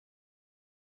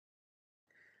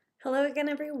Hello again,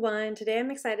 everyone. Today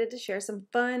I'm excited to share some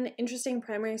fun, interesting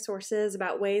primary sources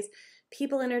about ways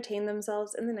people entertain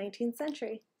themselves in the 19th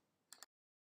century.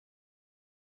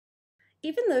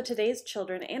 Even though today's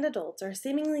children and adults are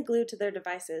seemingly glued to their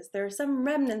devices, there are some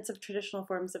remnants of traditional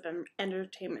forms of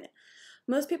entertainment.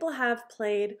 Most people have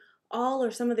played all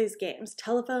or some of these games: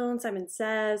 telephone, Simon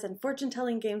Says, and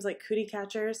fortune-telling games like cootie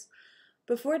catchers.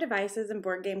 Before devices and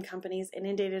board game companies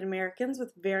inundated Americans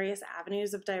with various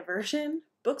avenues of diversion,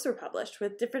 books were published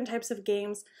with different types of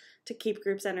games to keep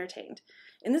groups entertained.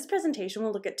 In this presentation,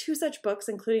 we'll look at two such books,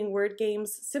 including word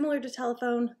games similar to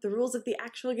telephone, the rules of the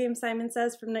actual game Simon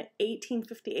Says from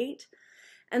 1858,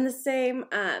 and the same,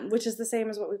 which is the same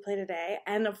as what we play today,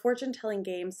 and a fortune-telling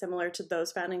game similar to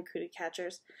those found in cootie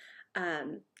catchers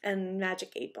and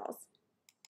magic 8-balls.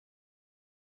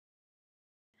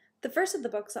 The first of the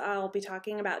books I'll be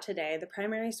talking about today, the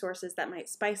primary sources that might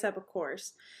spice up a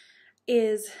course,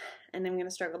 is, and I'm going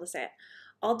to struggle to say it,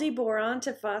 Aldebaran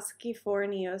to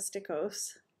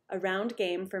Phosphorniostikos, a round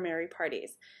game for merry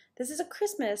parties. This is a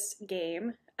Christmas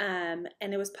game, and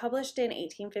it was published in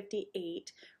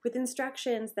 1858 with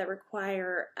instructions that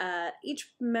require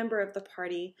each member of the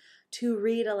party to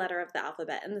read a letter of the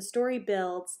alphabet. And the story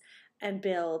builds and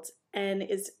builds and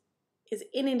is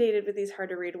inundated with these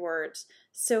hard-to-read words.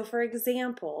 So, for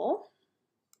example,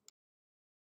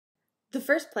 the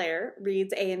first player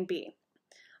reads A and B.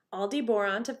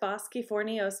 Aldebaran to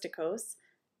Phosphorniostikos,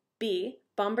 B.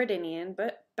 Bombardinian,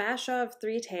 but Bashaw of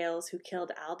Three Tales, who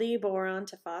killed Aldebaran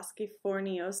to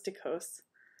Phosphorniostikos.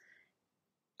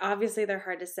 Obviously, they're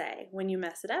hard to say. When you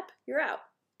mess it up, you're out.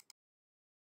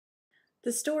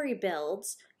 The story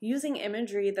builds using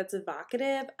imagery that's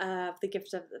evocative of the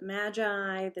gift of the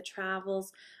Magi, the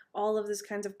travels, all of those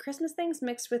kinds of Christmas things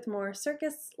mixed with more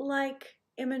circus-like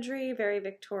imagery, very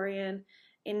Victorian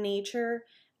in nature.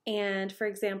 And for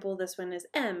example, this one is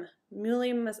M.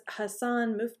 Muley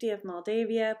Hassan, Mufti of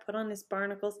Moldavia, put on his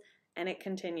barnacles, and it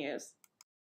continues.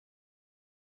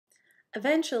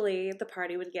 Eventually, the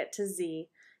party would get to Z.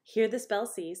 Here the spell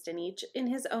ceased, and each in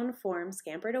his own form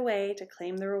scampered away to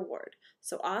claim the reward.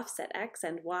 So off set X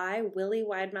and Y, Willie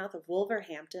Widemouth of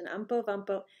Wolverhampton, Umpo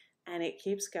Vumpo, and it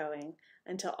keeps going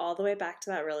until all the way back to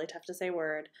that really tough to say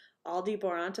word,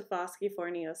 Aldebaran to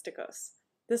Phosphorniostikos.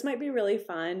 This might be really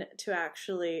fun to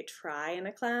actually try in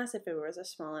a class, if it was a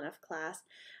small enough class,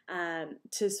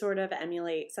 to sort of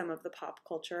emulate some of the pop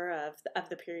culture of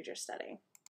the period you're studying.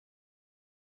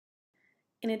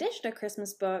 In addition to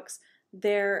Christmas books,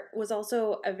 there was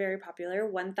also a very popular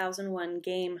 1001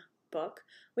 game book,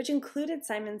 which included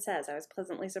Simon Says. I was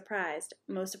pleasantly surprised.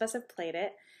 Most of us have played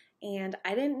it, and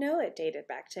I didn't know it dated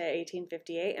back to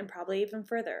 1858 and probably even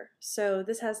further. So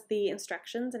this has the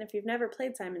instructions, and if you've never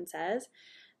played Simon Says,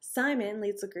 Simon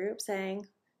leads the group saying,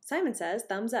 Simon says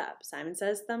thumbs up, Simon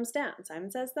says thumbs down,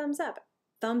 Simon says thumbs up,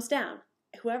 thumbs down.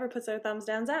 Whoever puts their thumbs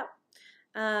down's out.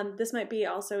 This might be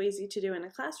also easy to do in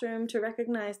a classroom to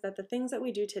recognize that the things that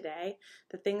we do today,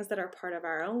 the things that are part of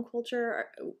our own culture,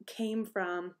 came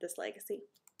from this legacy.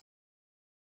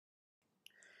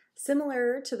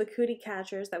 Similar to the cootie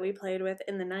catchers that we played with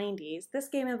in the 90s, this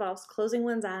game involves closing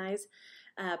one's eyes,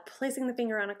 placing the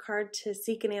finger on a card to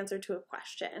seek an answer to a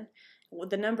question.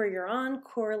 The number you're on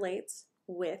correlates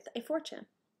with a fortune.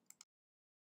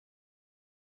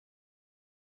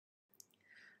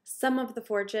 Some of the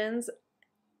fortunes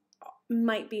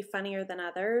might be funnier than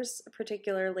others,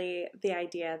 particularly the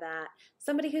idea that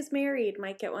somebody who's married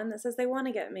might get one that says they want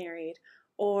to get married,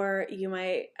 or you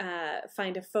might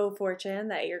find a faux fortune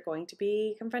that you're going to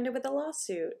be confronted with a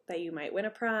lawsuit, that you might win a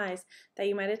prize, that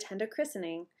you might attend a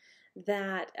christening,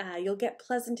 that you'll get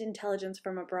pleasant intelligence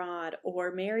from abroad,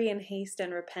 or marry in haste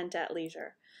and repent at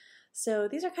leisure. So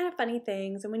these are kind of funny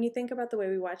things, and when you think about the way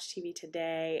we watch TV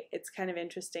today, it's kind of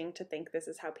interesting to think this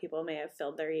is how people may have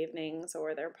filled their evenings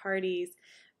or their parties,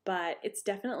 but it's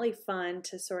definitely fun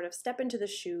to sort of step into the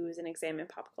shoes and examine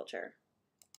pop culture.